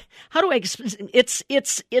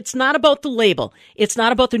it's not about the label. It's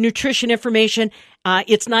not about the nutrition information.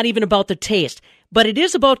 It's not even about the taste, but it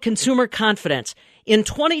is about consumer confidence. In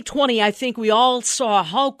 2020, I think we all saw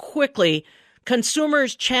how quickly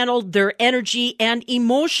consumers channeled their energy and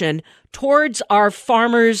emotion towards our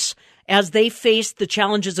farmers as they faced the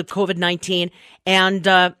challenges of COVID-19 and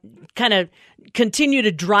kind of continue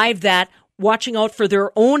to drive that, watching out for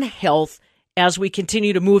their own health as we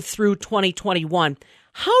continue to move through 2021.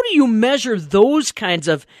 How do you measure those kinds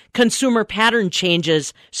of consumer pattern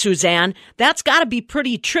changes, Suzanne? That's got to be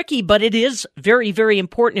pretty tricky, but it is very, very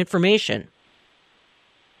important information.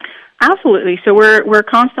 Absolutely. So we're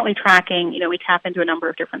constantly tracking, you know, we tap into a number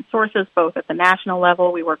of different sources, both at the national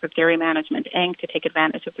level. We work with Dairy Management, Inc. to take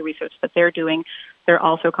advantage of the research that they're doing. They're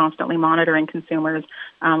also constantly monitoring consumers.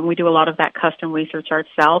 We do a lot of that custom research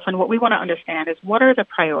ourselves. And what we want to understand is, what are the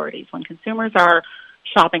priorities? When consumers are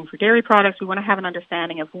shopping for dairy products, we want to have an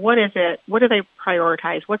understanding of what do they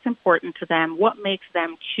prioritize, what's important to them, what makes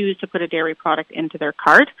them choose to put a dairy product into their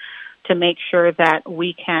cart, to make sure that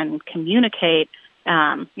we can communicate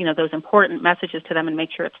those important messages to them and make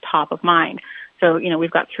sure it's top of mind. So, you know,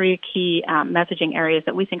 we've got three key messaging areas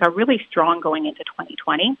that we think are really strong going into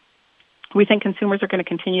 2020. We think consumers are going to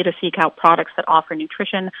continue to seek out products that offer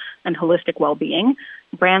nutrition and holistic well-being,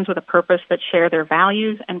 brands with a purpose that share their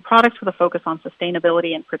values, and products with a focus on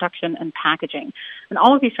sustainability and production and packaging. And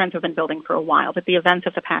all of these trends have been building for a while, but the events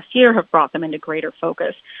of the past year have brought them into greater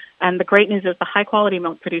focus. And the great news is the high-quality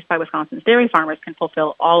milk produced by Wisconsin's dairy farmers can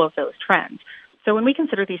fulfill all of those trends. So when we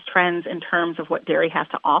consider these trends in terms of what dairy has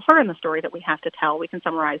to offer and the story that we have to tell, we can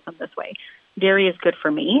summarize them this way. Dairy is good for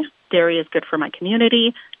me, dairy is good for my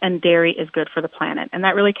community, and dairy is good for the planet. And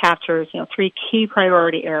that really captures, three key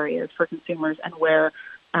priority areas for consumers and where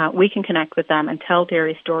we can connect with them and tell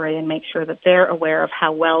Dairy Story and make sure that they're aware of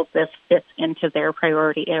how well this fits into their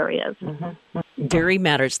priority areas. Dairy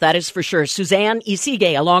matters, that is for sure. Suzanne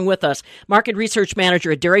Isige, along with us, Market Research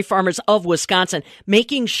Manager at Dairy Farmers of Wisconsin,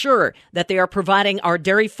 making sure that they are providing our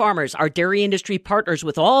dairy farmers, our dairy industry partners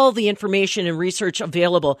with all the information and research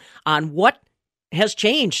available on what has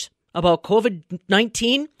changed about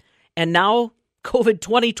COVID-19 and now COVID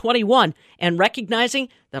 2021, and recognizing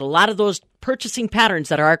that a lot of those purchasing patterns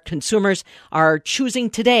that our consumers are choosing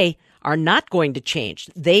today are not going to change.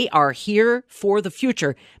 They are here for the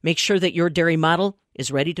future. Make sure that your dairy model is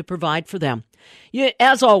ready to provide for them.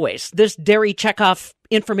 As always, this Dairy Checkoff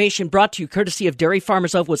information brought to you courtesy of Dairy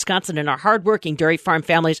Farmers of Wisconsin and our hardworking dairy farm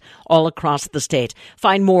families all across the state.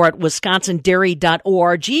 Find more at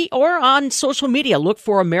wisconsindairy.org or on social media. Look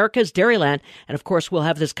for America's Dairyland. And, of course, we'll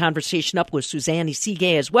have this conversation up with Suzanne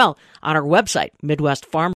Isige as well on our website, Midwest Farm